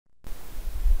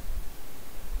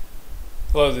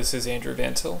Hello, this is Andrew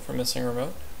Van Til from Missing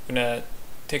Remote. I'm going to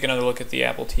take another look at the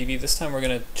Apple TV. This time we're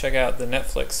going to check out the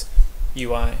Netflix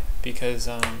UI because,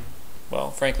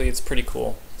 well, frankly, it's pretty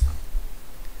cool.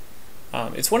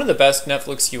 It's one of the best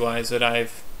Netflix UIs that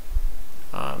I've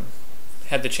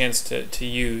had the chance to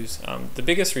use. The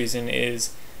biggest reason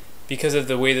is because of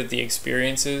the way that the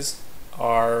experiences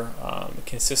are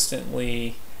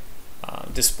consistently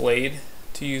displayed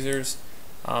to users,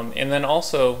 and then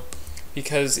also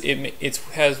because it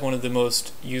has one of the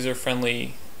most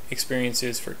user-friendly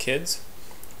experiences for kids.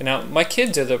 And now, my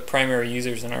kids are the primary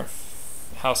users in our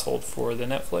household for the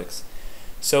Netflix,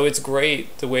 so it's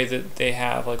great the way that they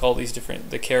have like all these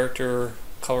the character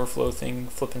color flow thing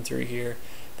flipping through here.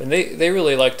 But they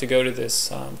really like to go to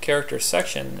this character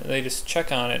section, and they just check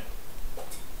on it,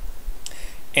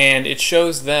 and it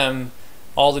shows them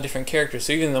all the different characters.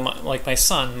 So even though like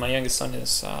my youngest son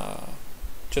is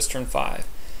just turned 5.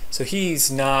 So he's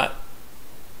not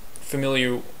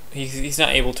familiar, he's not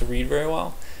able to read very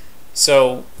well.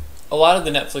 So a lot of the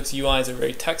Netflix UIs are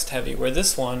very text heavy, where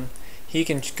this one, he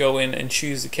can go in and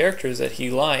choose the characters that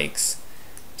he likes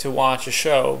to watch a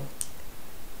show,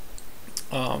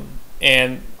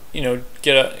 and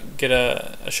get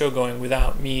a show going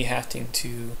without me having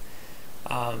to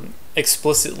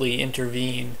explicitly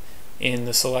intervene in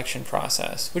the selection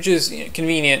process, which is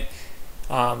convenient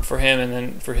for him and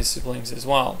then for his siblings as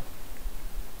well.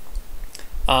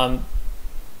 The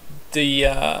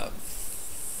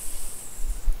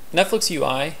Netflix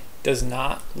UI does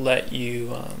not let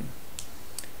you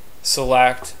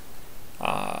select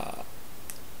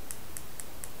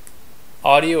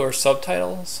audio or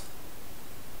subtitles.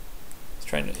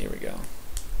 Here we go.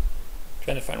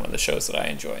 Trying to find one of the shows that I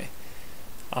enjoy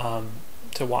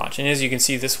to watch. And as you can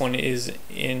see, this one is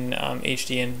in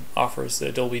HD and offers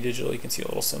the Dolby Digital. You can see a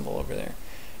little symbol over there.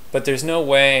 But there's no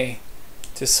way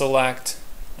to select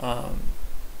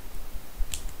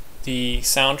the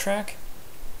soundtrack,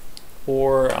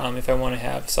 or if I want to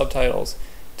have subtitles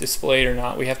displayed or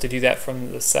not. We have to do that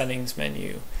from the settings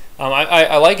menu.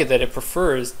 I like it that it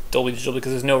prefers Dolby Digital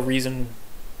because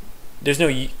there's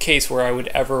no case where I would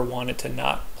ever want it to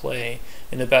not play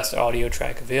in the best audio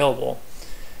track available.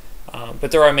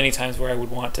 But there are many times where I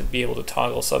would want to be able to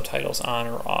toggle subtitles on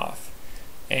or off,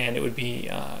 and it would be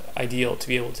ideal to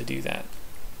be able to do that.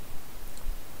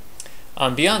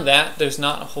 Beyond that, there's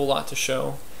not a whole lot to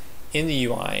show in the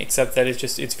UI, except that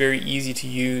it's very easy to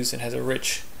use and has a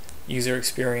rich user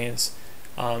experience,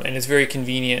 and it's very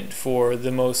convenient for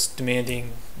the most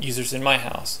demanding users in my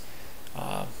house,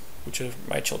 which are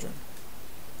my children.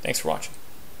 Thanks for watching.